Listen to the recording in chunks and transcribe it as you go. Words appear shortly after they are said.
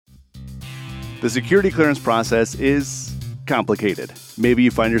The security clearance process is complicated. Maybe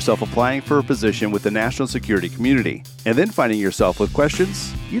you find yourself applying for a position with the national security community, and then finding yourself with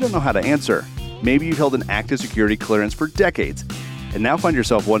questions you don't know how to answer. Maybe you've held an active security clearance for decades, and now find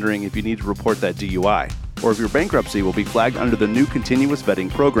yourself wondering if you need to report that DUI, or if your bankruptcy will be flagged under the new continuous vetting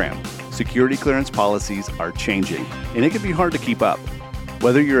program. Security clearance policies are changing, and it can be hard to keep up.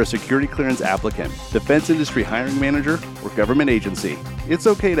 Whether you're a security clearance applicant, defense industry hiring manager, or government agency, it's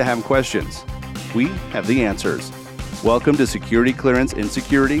okay to have questions. We have the answers. Welcome to Security Clearance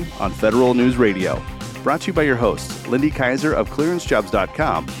Insecurity on Federal News Radio. Brought to you by your hosts, Lindy Kyzer of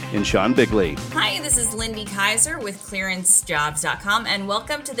ClearanceJobs.com and Sean Bigley. Hi, this is Lindy Kyzer with ClearanceJobs.com, and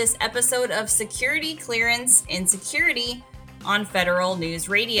welcome to this episode of Security Clearance Insecurity on Federal News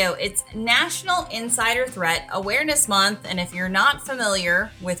Radio. It's National Insider Threat Awareness Month, and if you're not familiar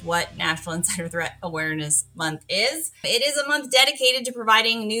with what National Insider Threat Awareness Month is, it is a month dedicated to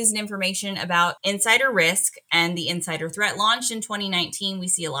providing news and information about insider risk and the insider threat. Launched in 2019, we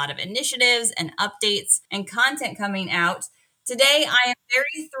see a lot of initiatives and updates and content coming out. Today, I am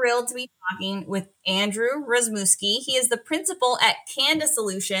very thrilled to be talking with Andrew Razumovsky. He is the principal at CANDA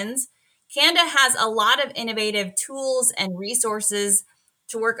Solutions. CANDA has a lot of innovative tools and resources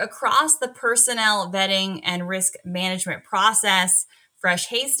to work across the personnel vetting and risk management process. Fresh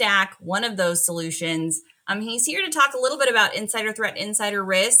Haystack, one of those solutions. He's here to talk a little bit about insider threat, insider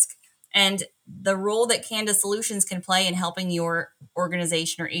risk, and the role that CANDA Solutions can play in helping your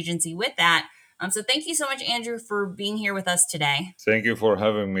organization or agency with that. So thank you so much, Andrew, for being here with us today. Thank you for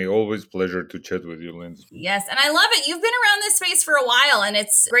having me. Always pleasure to chat with you, Lindsay. Yes, and I love it. You've been around this space for a while, and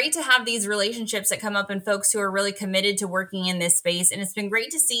it's great to have these relationships that come up and folks who are really committed to working in this space. And it's been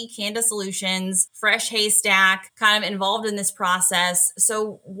great to see CANDA Solutions, Fresh Haystack, kind of involved in this process.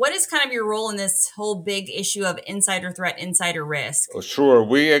 So what is kind of your role in this whole big issue of insider threat, insider risk? Oh, sure.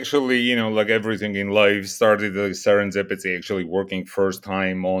 We actually, like everything in life, started the serendipity actually working first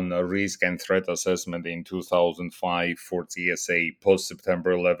time on risk and threat assessment in 2005 for TSA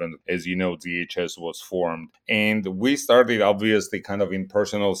post-September 11th. As you know, DHS was formed. And we started obviously kind of in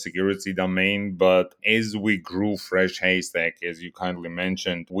personal security domain, but as we grew Fresh Haystack, as you kindly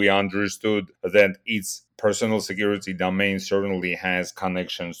mentioned, we understood that its personal security domain certainly has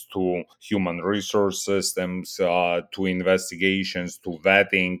connections to human resource systems, to investigations, to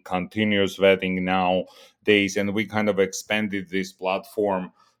vetting, continuous vetting nowadays. And we kind of expanded this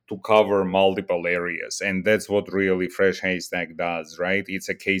platform to cover multiple areas. And that's what really Fresh Haystack does, right? It's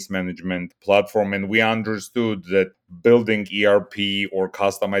a case management platform. And we understood that building ERP or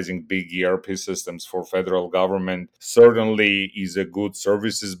customizing big ERP systems for federal government certainly is a good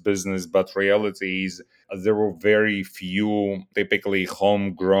services business, but reality is there were very few typically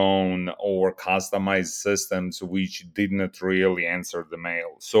homegrown or customized systems which did not really answer the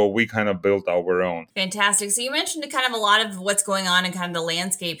mail. So we kind of built our own. Fantastic. So you mentioned kind of a lot of what's going on in kind of the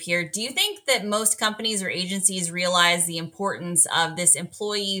landscape here. Do you think that most companies or agencies realize the importance of this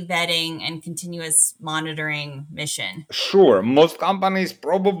employee vetting and continuous monitoring mission? Sure. Most companies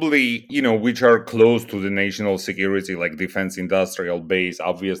probably, which are close to the national security, like defense industrial base,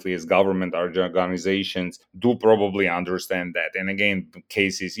 obviously as government organizations, do probably understand that. And again,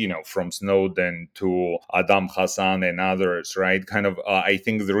 cases, from Snowden to Adam Hassan and others, right? Kind of, I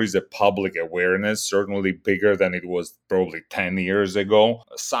think there is a public awareness, certainly bigger than it was probably 10 years ago.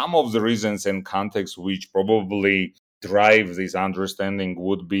 Some of the reasons and contexts which probably drive this understanding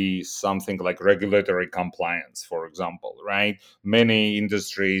would be something like regulatory compliance, for example, right? Many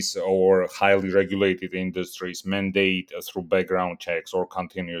industries or highly regulated industries mandate through background checks or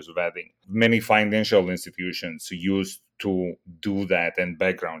continuous vetting. Many financial institutions use to do that and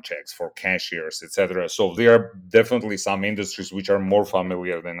background checks for cashiers, etc. So there are definitely some industries which are more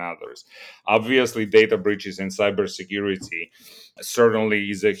familiar than others. Obviously, data breaches and cybersecurity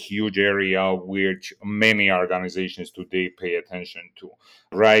certainly is a huge area which many organizations today pay attention to.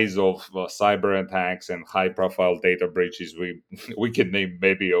 Rise of cyber attacks and high-profile data breaches, we can name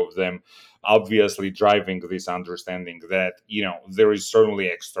many of them, obviously driving this understanding that, there is certainly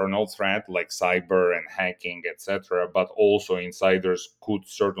external threat like cyber and hacking, etc., but also insiders could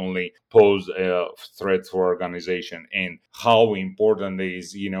certainly pose a threat for organization, and how important it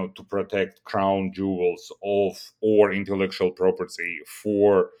is, to protect crown jewels of or intellectual property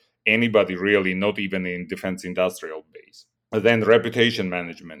for anybody really, not even in defense industrial base. Then reputation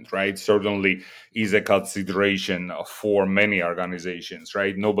management, right, certainly is a consideration for many organizations,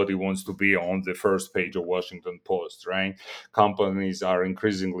 right? Nobody wants to be on the first page of Washington Post, right? Companies are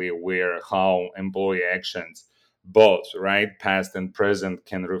increasingly aware how employee actions both, right? Past and present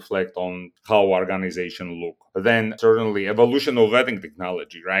can reflect on how organization look. Then certainly evolution of vetting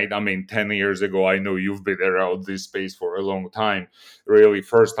technology, right? I mean, 10 years ago, I know you've been around this space for a long time. Really,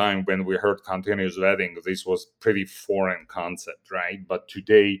 first time when we heard continuous vetting, this was pretty foreign concept, right? But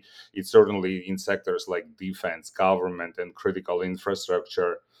today, it's certainly in sectors like defense, government, and critical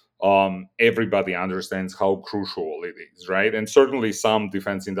infrastructure. Everybody understands how crucial it is, right? And certainly some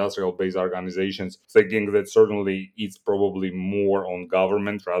defense industrial based organizations thinking that certainly it's probably more on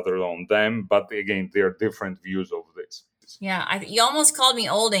government rather than on them. But again, there are different views of this. Yeah, you almost called me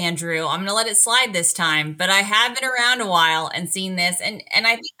old, Andrew. I'm going to let it slide this time, but I have been around a while and seen this, and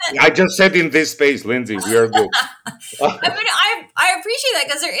I think that I just said in this space, Lindsay, we are good. I mean, I appreciate that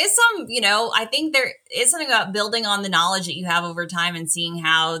because there is some, I think there is something about building on the knowledge that you have over time and seeing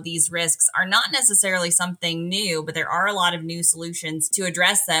how these risks are not necessarily something new, but there are a lot of new solutions to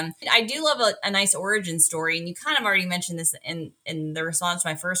address them. I do love a nice origin story, and you kind of already mentioned this in the response to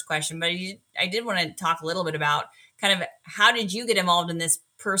my first question, but I did want to talk a little bit about kind of how did you get involved in this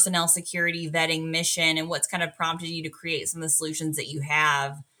personnel security vetting mission, and what's kind of prompted you to create some of the solutions that you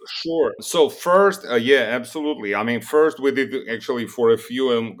have? Sure. So first, yeah, absolutely. I mean, first we did actually for a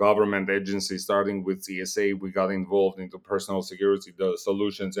few government agencies, starting with CSA, we got involved into personal security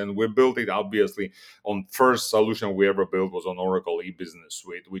solutions, and we built it obviously on first solution we ever built was on Oracle e-business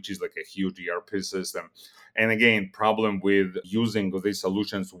suite, which is like a huge ERP system. And again, problem with using these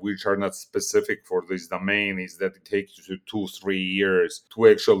solutions which are not specific for this domain is that it takes you 2-3 years to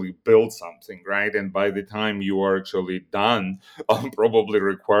actually build something, right? And by the time you are actually done, probably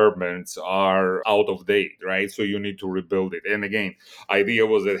requirements are out of date, right? So you need to rebuild it. And again, idea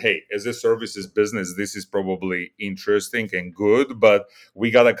was that, hey, as a services business, this is probably interesting and good, but we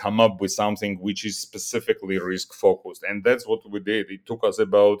got to come up with something which is specifically risk focused. And that's what we did. It took us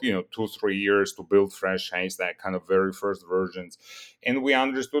about, 2-3 years to build Fresh Haystack, kind of very first versions. And we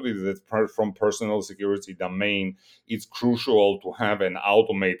understood it that from personal security domain, it's crucial to have an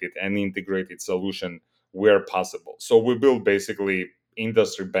automated and integrated solution where possible. So we build basically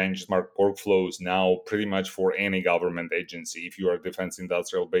industry benchmark workflows now pretty much for any government agency if you are a defense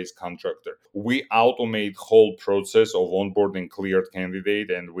industrial based contractor. We automate whole process of onboarding cleared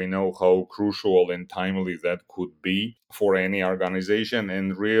candidate, and we know how crucial and timely that could be for any organization,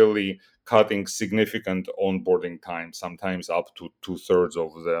 and really cutting significant onboarding time, sometimes up to 2/3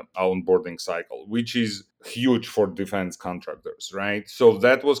 of the onboarding cycle, which is huge for defense contractors, right? So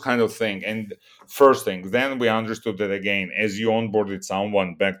that was kind of thing. And first thing, then we understood that again, as you onboarded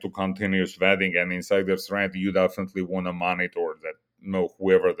someone back to continuous vetting and insider threat, you definitely want to monitor that,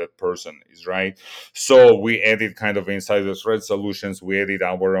 whoever that person is, right? So we added kind of insider threat solutions. We added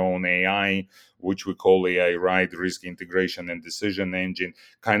our own AI, which we call AI, right? Risk integration and decision engine,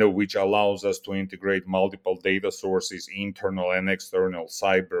 kind of which allows us to integrate multiple data sources, internal and external,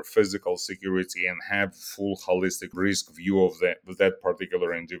 cyber, physical security, and have full holistic risk view of that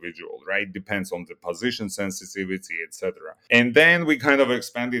particular individual, right? Depends on the position sensitivity, etc. And then we kind of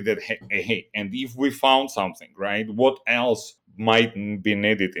expanded that, hey, and if we found something, right, what else might be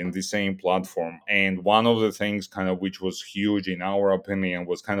needed in the same platform? And one of the things kind of which was huge in our opinion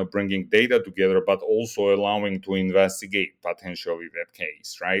was kind of bringing data together, but also allowing to investigate potentially that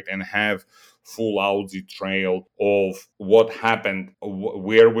case, right? And have full audit trail of what happened,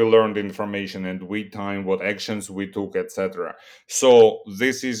 where we learned information, and with time, what actions we took, etc. So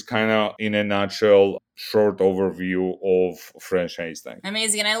this is kind of in a nutshell short overview of Fresh Haystack.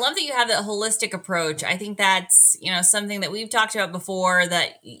 Amazing. And I love that you have that holistic approach. I think that's, something that we've talked about before,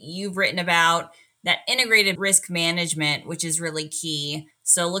 that you've written about, that integrated risk management, which is really key.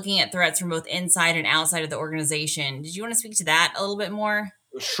 So looking at threats from both inside and outside of the organization. Did you want to speak to that a little bit more?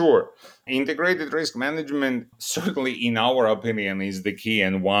 Sure. Integrated risk management, certainly in our opinion, is the key,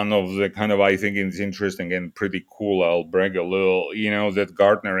 and one of the kind of, I think it's interesting and pretty cool. I'll brag a little, that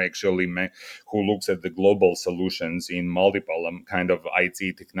Gartner actually, who looks at the global solutions in multiple kind of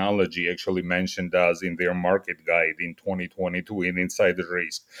IT technology, actually mentioned us in their market guide in 2022 in Insider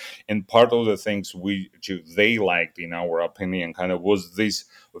Risk. And part of the things they liked, in our opinion, kind of was this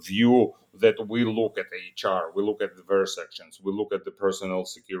view that we look at HR, we look at the VER sections, we look at the personal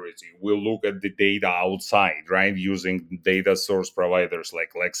security, we look at the data outside, right? Using data source providers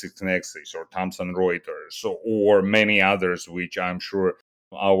like LexisNexis or Thomson Reuters, or many others, which I'm sure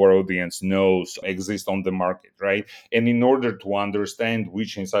our audience knows exist on the market, right? And in order to understand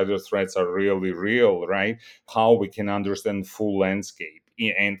which insider threats are really real, right? How we can understand full landscape,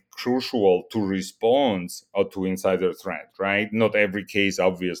 and crucial to response to insider threat, right? Not every case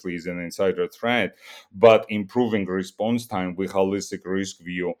obviously is an insider threat, but improving response time with holistic risk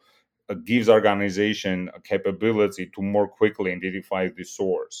view gives organization a capability to more quickly identify the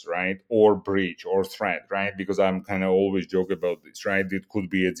source, right? Or breach or threat, right? Because I'm kind of always joke about this, right? It could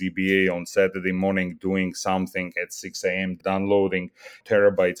be a DBA on Saturday morning doing something at 6 a.m., downloading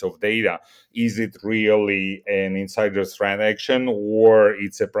terabytes of data. Is it really an insider threat action, or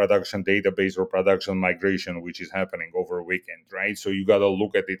it's a production database or production migration which is happening over a weekend, right? So you got to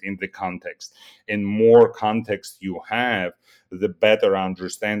look at it in the context. And more context you have, the better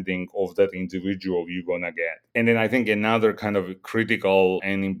understanding of that individual you're going to get. And then I think another kind of critical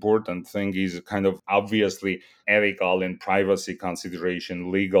and important thing is kind of obviously ethical and privacy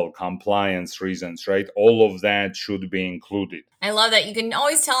consideration, legal compliance reasons, right? All of that should be included. I love that. You can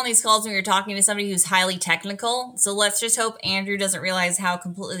always tell in these calls when you're talking to somebody who's highly technical. So let's just hope Andrew doesn't realize how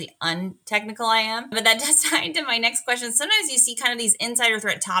completely untechnical I am. But that does tie into my next question. Sometimes you see kind of these insider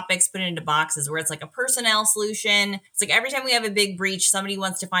threat topics put into boxes where it's like a personnel solution. It's like every time we have a big breach, somebody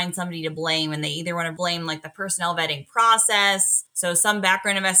wants to find somebody to blame, and they either want to blame like the personnel vetting process. So some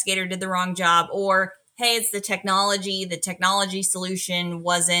background investigator did the wrong job, or hey, it's the technology solution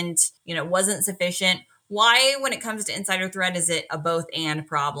wasn't sufficient. Why, when it comes to insider threat, is it a both and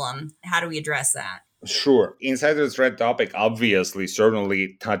problem? How do we address that? Sure. Insider threat topic, obviously,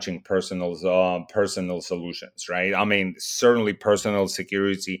 certainly touching personal solutions, right? I mean, certainly personal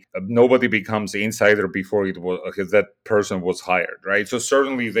security. Nobody becomes insider before that person was hired, right? So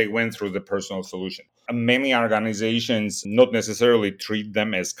certainly they went through the personal solution. Many organizations not necessarily treat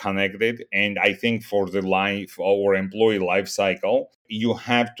them as connected, and I think for the life or employee life cycle, you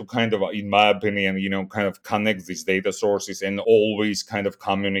have to kind of, in my opinion, kind of connect these data sources and always kind of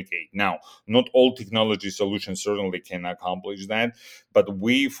communicate. Now, not all technology solutions certainly can accomplish that, but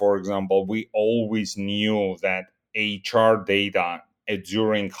we, for example, we always knew that HR data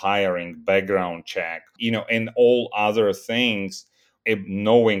during hiring, background check, and all other things,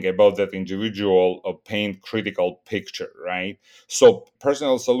 knowing about that individual paint critical picture, right? So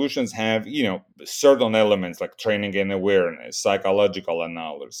personal solutions have, certain elements like training and awareness, psychological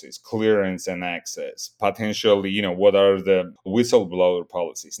analysis, clearance and access, potentially, what are the whistleblower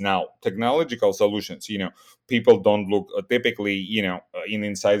policies. Now, technological solutions, people don't look typically, in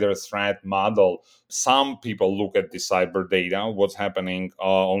insider threat model. Some people look at the cyber data, what's happening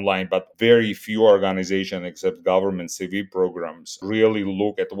online, but very few organizations except government CV programs really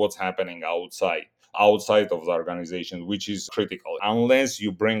look at what's happening outside of the organization, which is critical. Unless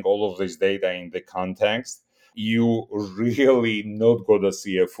you bring all of this data in the context, you really not going to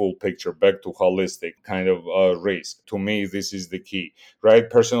see a full picture. Back to holistic kind of risk. To me, this is the key, right?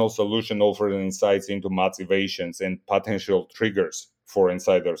 Personal solution offers insights into motivations and potential triggers for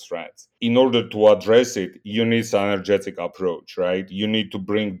insider threats. In order to address it, you need an energetic approach, right? You need to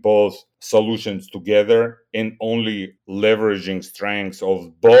bring both solutions together, and only leveraging strengths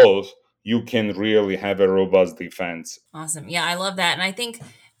of both, you can really have a robust defense. Awesome. Yeah, I love that. And I think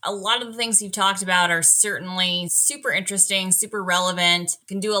a lot of the things you've talked about are certainly super interesting, super relevant,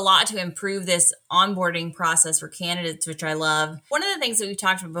 can do a lot to improve this onboarding process for candidates, which I love. One of the things that we've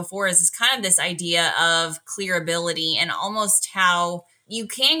talked about before is kind of this idea of clearability, and almost how you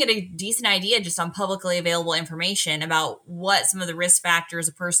can get a decent idea just on publicly available information about what some of the risk factors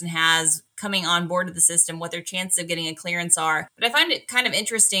a person has coming on board to the system, what their chances of getting a clearance are. But I find it kind of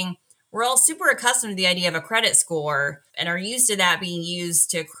interesting. We're all super accustomed to the idea of a credit score and are used to that being used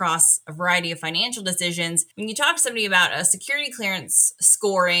to cross a variety of financial decisions. When you talk to somebody about a security clearance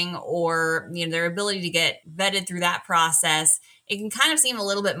scoring, or their ability to get vetted through that process, it can kind of seem a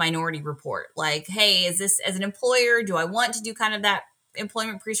little bit Minority Report. Like, hey, is this, as an employer, do I want to do kind of that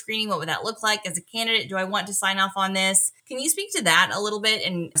employment pre-screening? What would that look like? As a candidate, do I want to sign off on this? Can you speak to that a little bit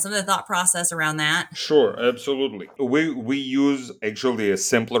and some of the thought process around that? Sure, absolutely. We use actually a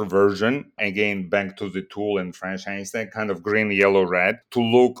simpler version, again, back to the tool in Fresh Haystack, kind of green, yellow, red, to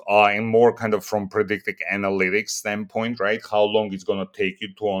look in more kind of from predictive analytics standpoint, right? How long it's going to take you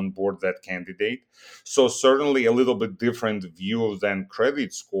to onboard that candidate. So certainly a little bit different view than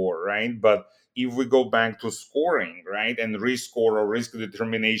credit score, right? But if we go back to scoring, right, and risk score or risk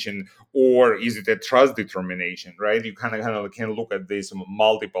determination, or is it a trust determination, right? You kind of can look at this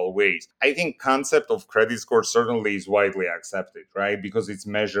multiple ways. I think concept of credit score certainly is widely accepted, right, because it's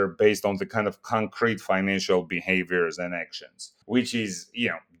measured based on the kind of concrete financial behaviors and actions, which is,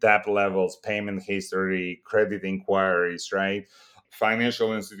 debt levels, payment history, credit inquiries, right?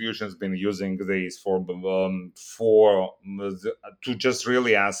 Financial institutions been using these to just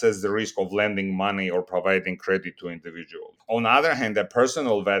really assess the risk of lending money or providing credit to individuals. On the other hand, a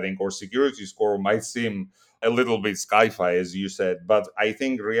personal vetting or security score might seem a little bit sci-fi, as you said, but I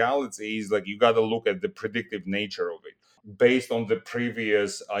think reality is like you got to look at the predictive nature of it. based on the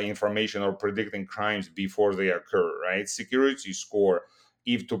previous information or predicting crimes before they occur, right? Security score,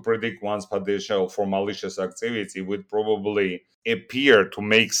 if to predict one's potential for malicious activity, would probably appear to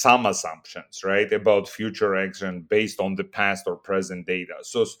make some assumptions, right, about future action based on the past or present data.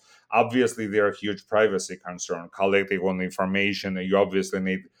 So obviously there are huge privacy concerns collecting on information. You obviously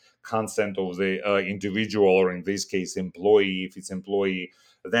need consent of the individual, or in this case employee. If it's employee,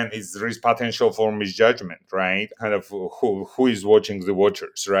 then there is potential for misjudgment, right? Kind of who is watching the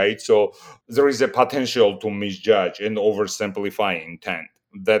watchers, right? So there is a potential to misjudge and oversimplify intent.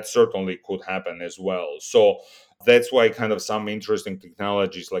 That certainly could happen as well. So that's why kind of some interesting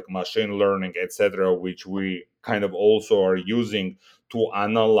technologies like machine learning, etc., which we kind of also are using to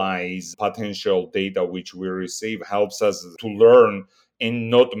analyze potential data which we receive, helps us to learn and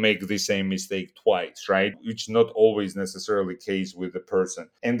not make the same mistake twice, right? Which not always necessarily the case with the person.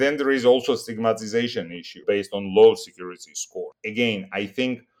 And then there is also a stigmatization issue based on low security score. Again, I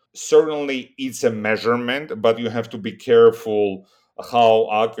think certainly it's a measurement, but you have to be careful how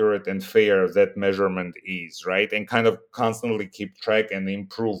accurate and fair that measurement is, right? And kind of constantly keep track and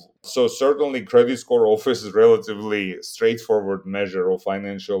improve. So certainly credit score offers a relatively straightforward measure of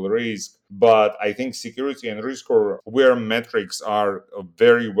financial risk, but I think security and risk score, where metrics are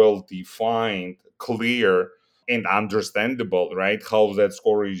very well defined, clear, and understandable, right? How that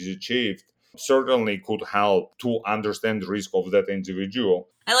score is achieved, certainly could help to understand the risk of that individual.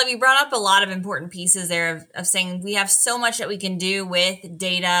 I love you brought up a lot of important pieces there of saying we have so much that we can do with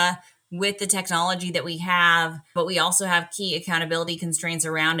data, with the technology that we have, but we also have key accountability constraints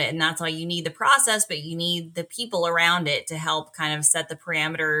around it. And that's why you need the process, but you need the people around it to help kind of set the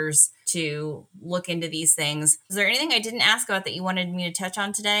parameters to look into these things. Is there anything I didn't ask about that you wanted me to touch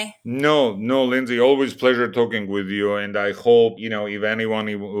on today? No, Lindsay, always pleasure talking with you. And I hope, if anyone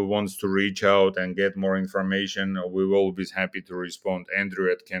wants to reach out and get more information, we will be happy to respond. Andrew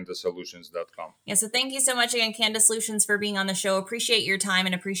at CANDASolutions.com. Yeah, so thank you so much again, CANDA Solutions, for being on the show. Appreciate your time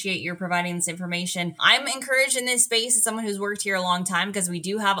and appreciate your providing this information. I'm encouraged in this space as someone who's worked here a long time because we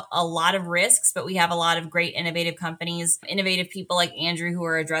do have a lot of risks, but we have a lot of great innovative companies, innovative people like Andrew who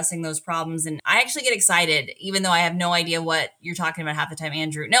are addressing those problems. And I actually get excited, even though I have no idea what you're talking about half the time,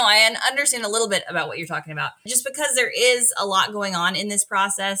 Andrew. No, I understand a little bit about what you're talking about. Just because there is a lot going on in this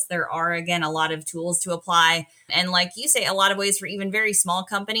process, there are, again, a lot of tools to apply. And like you say, a lot of ways for even very small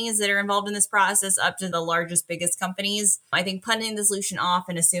companies that are involved in this process up to the largest, biggest companies. I think punting the solution off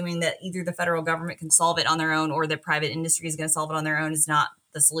and assuming that either the federal government can solve it on their own or that private industry is going to solve it on their own is not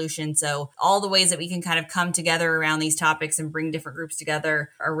the solution. So all the ways that we can kind of come together around these topics and bring different groups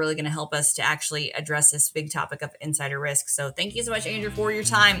together are really going to help us to actually address this big topic of insider risk. So thank you so much, Andrew, for your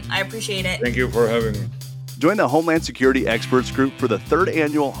time. I appreciate it. Thank you for having me. Join the Homeland Security Experts Group for the 3rd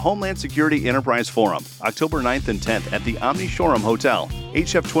Annual Homeland Security Enterprise Forum, October 9th and 10th at the Omni Shoreham Hotel.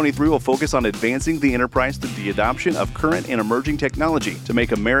 HF23 will focus on advancing the enterprise through the adoption of current and emerging technology to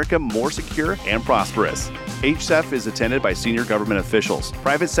make America more secure and prosperous. HSEF is attended by senior government officials,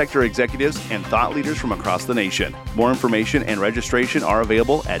 private sector executives, and thought leaders from across the nation. More information and registration are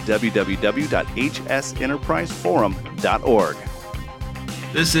available at www.hsenterpriseforum.org.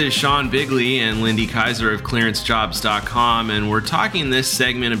 This is Sean Bigley and Lindy Kyzer of ClearanceJobs.com, and we're talking this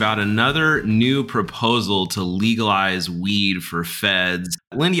segment about another new proposal to legalize weed for feds.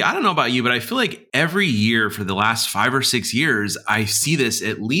 Lindy, I don't know about you, but I feel like every year for the last 5 or 6 years, I see this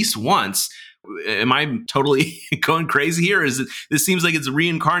at least once. Am I totally going crazy here? This seems like it's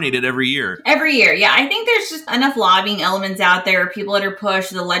reincarnated every year? Every year, yeah. I think there's just enough lobbying elements out there, people that are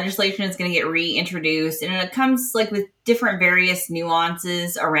pushed. The legislation is going to get reintroduced, and it comes like with different various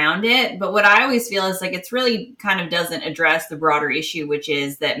nuances around it. But what I always feel is like it's really kind of doesn't address the broader issue, which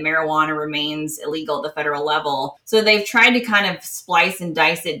is that marijuana remains illegal at the federal level. So they've tried to kind of splice and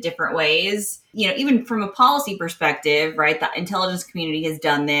dice it different ways. Even from a policy perspective, right? The intelligence community has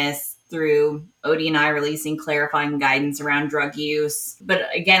done this through ODNI releasing clarifying guidance around drug use. But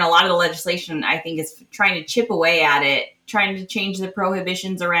again, a lot of the legislation, I think, is trying to chip away at it, trying to change the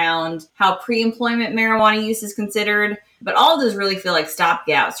prohibitions around how pre-employment marijuana use is considered. But all of those really feel like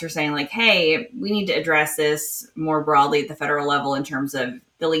stopgaps for saying like, hey, we need to address this more broadly at the federal level in terms of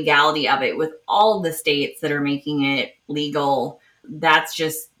the legality of it with all the states that are making it legal. That's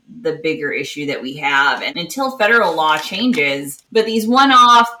just the bigger issue that we have. And until federal law changes, but these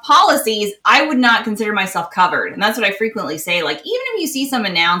one-off policies, I would not consider myself covered. And that's what I frequently say. Like, even if you see some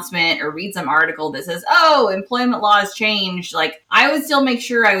announcement or read some article that says, oh, employment law has changed, like, I would still make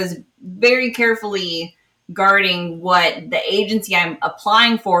sure I was very carefully guarding what the agency I'm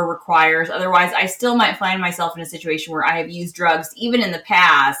applying for requires. Otherwise, I still might find myself in a situation where I have used drugs, even in the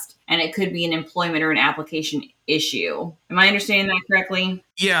past, and it could be an employment or an application issue. Am I understanding that correctly?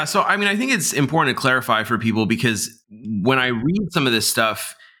 Yeah. So, I mean, I think it's important to clarify for people, because when I read some of this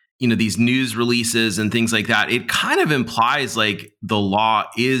stuff, these news releases and things like that, it kind of implies like the law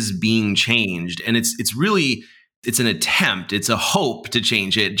is being changed. And it's an attempt, it's a hope to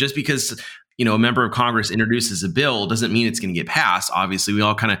change it. Just because a member of Congress introduces a bill doesn't mean it's going to get passed. Obviously, we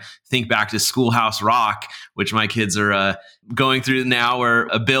all kind of think back to Schoolhouse Rock, which my kids are going through now, where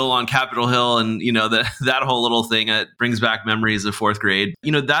a bill on Capitol Hill and, that whole little thing, it brings back memories of fourth grade.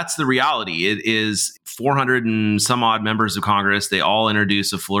 That's the reality. It is 400 and some odd members of Congress. They all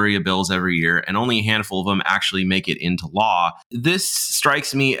introduce a flurry of bills every year, and only a handful of them actually make it into law. This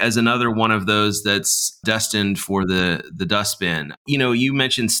strikes me as another one of those that's destined for the dustbin. You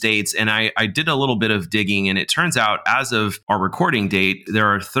mentioned states, and I did a little bit of digging, and it turns out as of our recording date, there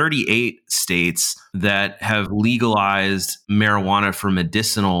are 38 states that have legalized marijuana for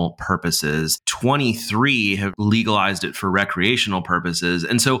medicinal purposes. 23 have legalized it for recreational purposes.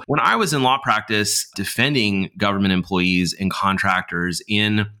 And so when I was in law practice defending government employees and contractors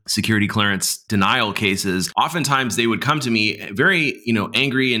in security clearance denial cases, oftentimes they would come to me very,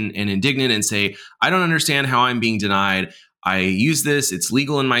 angry and indignant and say, I don't understand how I'm being denied. I use this, it's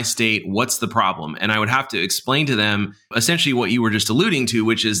legal in my state, what's the problem? And I would have to explain to them essentially what you were just alluding to,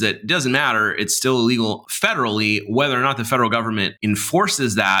 which is that it doesn't matter, it's still illegal federally. Whether or not the federal government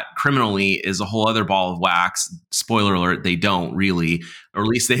enforces that criminally is a whole other ball of wax. Spoiler alert, they don't really, or at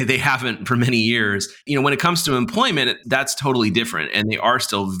least they haven't for many years. When it comes to employment, that's totally different. And they are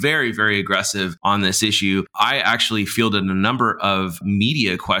still very, very aggressive on this issue. I actually fielded a number of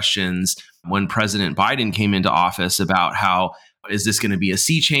media questions when President Biden came into office about how, is this going to be a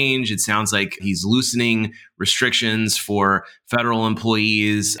sea change? It sounds like he's loosening restrictions for federal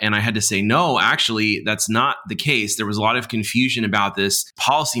employees. And I had to say, no, actually, that's not the case. There was a lot of confusion about this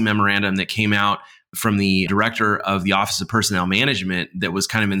policy memorandum that came out from the director of the Office of Personnel Management that was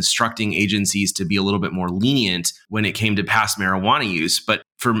kind of instructing agencies to be a little bit more lenient when it came to past marijuana use. But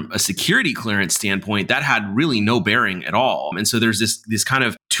from a security clearance standpoint, that had really no bearing at all. And so there's this kind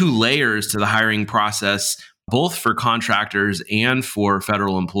of two layers to the hiring process, both for contractors and for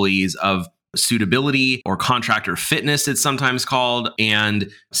federal employees, of suitability or contractor fitness, it's sometimes called,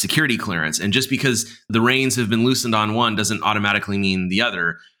 and security clearance. And just because the reins have been loosened on one doesn't automatically mean the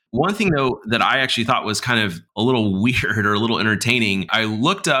other. One thing, though, that I actually thought was kind of a little weird or a little entertaining, I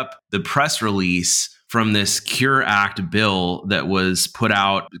looked up the press release from this Cure Act bill that was put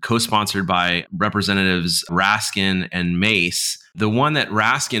out, co-sponsored by Representatives Raskin and Mace. The one that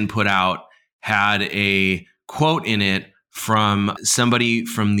Raskin put out had a quote in it from somebody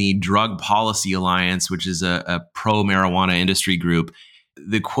from the Drug Policy Alliance, which is a pro-marijuana industry group.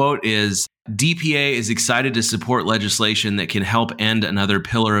 The quote is, DPA is excited to support legislation that can help end another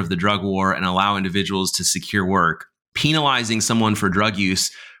pillar of the drug war and allow individuals to secure work. Penalizing someone for drug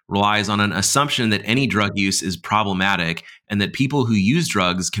use relies on an assumption that any drug use is problematic and that people who use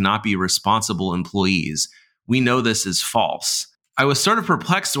drugs cannot be responsible employees. We know this is false. I was sort of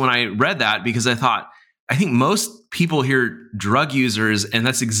perplexed when I read that, because I think most people hear drug users and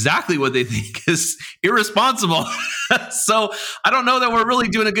that's exactly what they think is irresponsible. So I don't know that we're really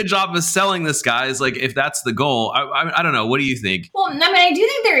doing a good job of selling this, guys. Like, if that's the goal, I don't know. What do you think? Well, I mean, I do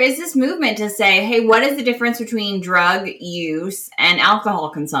think there is this movement to say, hey, what is the difference between drug use and alcohol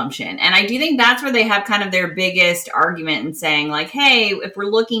consumption? And I do think that's where they have kind of their biggest argument in saying, like, hey, if we're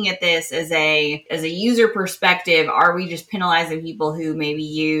looking at this as a user perspective, are we just penalizing people who maybe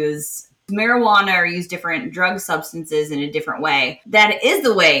use marijuana or use different drug substances in a different way? That is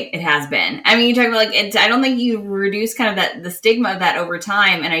the way it has been. I mean, you talk about I don't think you reduce kind of the stigma of that over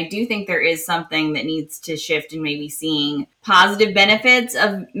time. And I do think there is something that needs to shift in maybe seeing positive benefits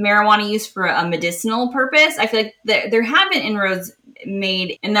of marijuana use for a medicinal purpose. I feel like there have been inroads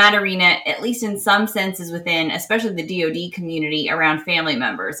made in that arena, at least in some senses within, especially the DoD community, around family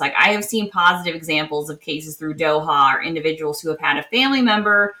members. Like, I have seen positive examples of cases through Doha or individuals who have had a family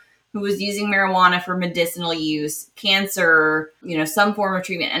member who was using marijuana for medicinal use, cancer, some form of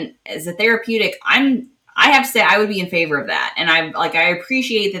treatment. And as a therapeutic, I have to say I would be in favor of that. And I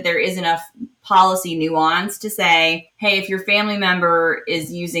appreciate that there is enough policy nuance to say, hey, if your family member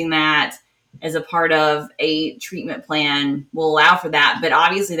is using that as a part of a treatment plan, we'll allow for that. But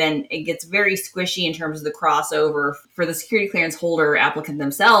obviously then it gets very squishy in terms of the crossover for the security clearance holder applicant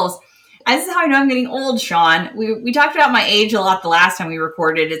themselves. This is how I know I'm getting old, Sean. We talked about my age a lot the last time we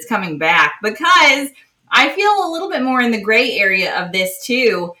recorded. It's coming back because I feel a little bit more in the gray area of this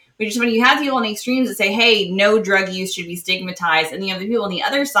too, Which is when you have people on the extremes that say, hey, no drug use should be stigmatized. And you have the people on the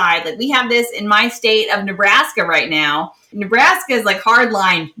other side. Like we have this in my state of Nebraska right now. Nebraska is like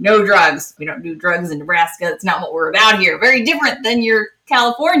hardline, no drugs. We don't do drugs in Nebraska. That's not what we're about here. Very different than your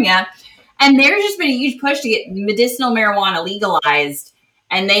California. And there's just been a huge push to get medicinal marijuana legalized.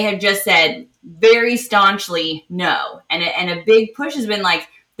 And they have just said very staunchly no. And a big push has been like,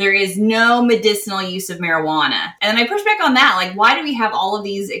 there is no medicinal use of marijuana. And then I push back on that. Like, why do we have all of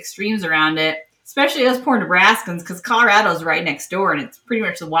these extremes around it? Especially us poor Nebraskans, because Colorado's right next door and it's pretty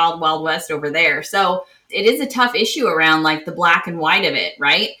much the wild, wild west over there. So it is a tough issue around like the black and white of it,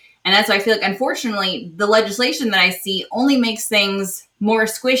 right? And that's why I feel like, unfortunately, the legislation that I see only makes things more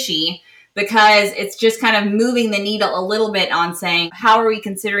squishy, because it's just kind of moving the needle a little bit on saying, how are we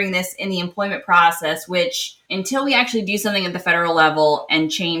considering this in the employment process, which until we actually do something at the federal level and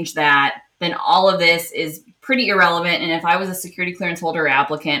change that, then all of this is pretty irrelevant. And if I was a security clearance holder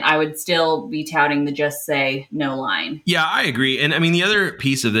applicant, I would still be touting the just say no line. Yeah, I agree. And I mean, the other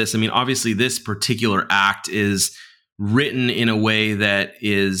piece of this, I mean, obviously this particular act is written in a way that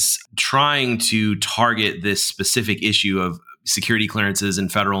is trying to target this specific issue of security clearances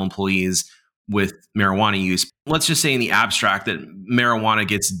and federal employees with marijuana use. Let's just say in the abstract that marijuana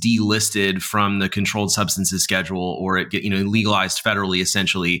gets delisted from the controlled substances schedule, or it get legalized federally,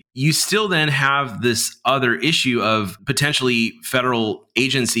 essentially. You still then have this other issue of potentially federal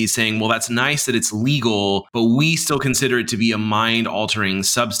agencies saying, well, that's nice that it's legal, but we still consider it to be a mind-altering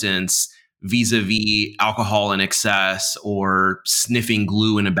substance vis-a-vis alcohol in excess or sniffing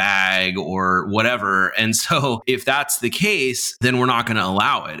glue in a bag or whatever. And so if that's the case, then we're not going to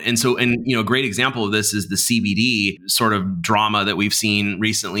allow it. And so, a great example of this is the CBD sort of drama that we've seen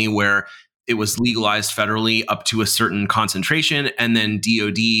recently, where it was legalized federally up to a certain concentration, and then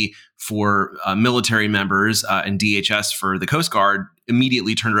DOD for military members and DHS for the Coast Guard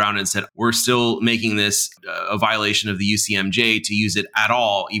immediately turned around and said, we're still making this a violation of the UCMJ to use it at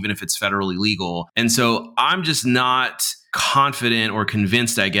all, even if it's federally legal. And so I'm just not confident or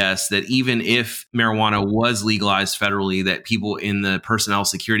convinced, I guess, that even if marijuana was legalized federally, that people in the personnel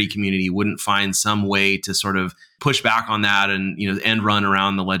security community wouldn't find some way to sort of push back on that and, end run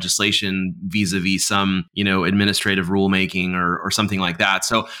around the legislation vis-a-vis some, administrative rulemaking or something like that.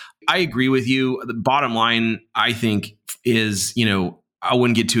 So I agree with you. The bottom line, I think, is, I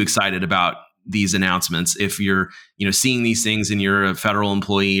wouldn't get too excited about these announcements. If you're, seeing these things and you're a federal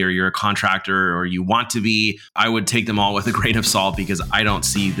employee or you're a contractor or you want to be, I would take them all with a grain of salt, because I don't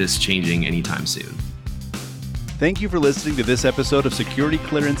see this changing anytime soon. Thank you for listening to this episode of Security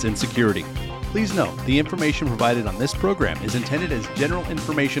Clearance in Security. Please note, the information provided on this program is intended as general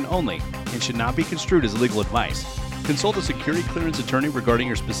information only and should not be construed as legal advice. Consult a security clearance attorney regarding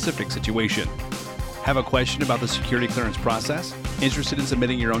your specific situation. Have a question about the security clearance process? Interested in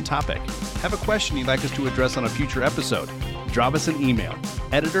submitting your own topic? Have a question you'd like us to address on a future episode? Drop us an email,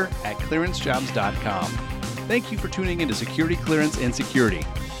 editor@ClearanceJobs.com. Thank you for tuning into Security Clearance in Security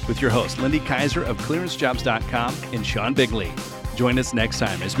with your host, Lindy Kyzer of ClearanceJobs.com and Sean Bigley. Join us next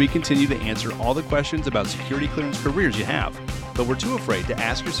time as we continue to answer all the questions about security clearance careers you have, but we're too afraid to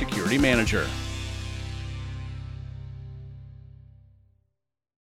ask your security manager.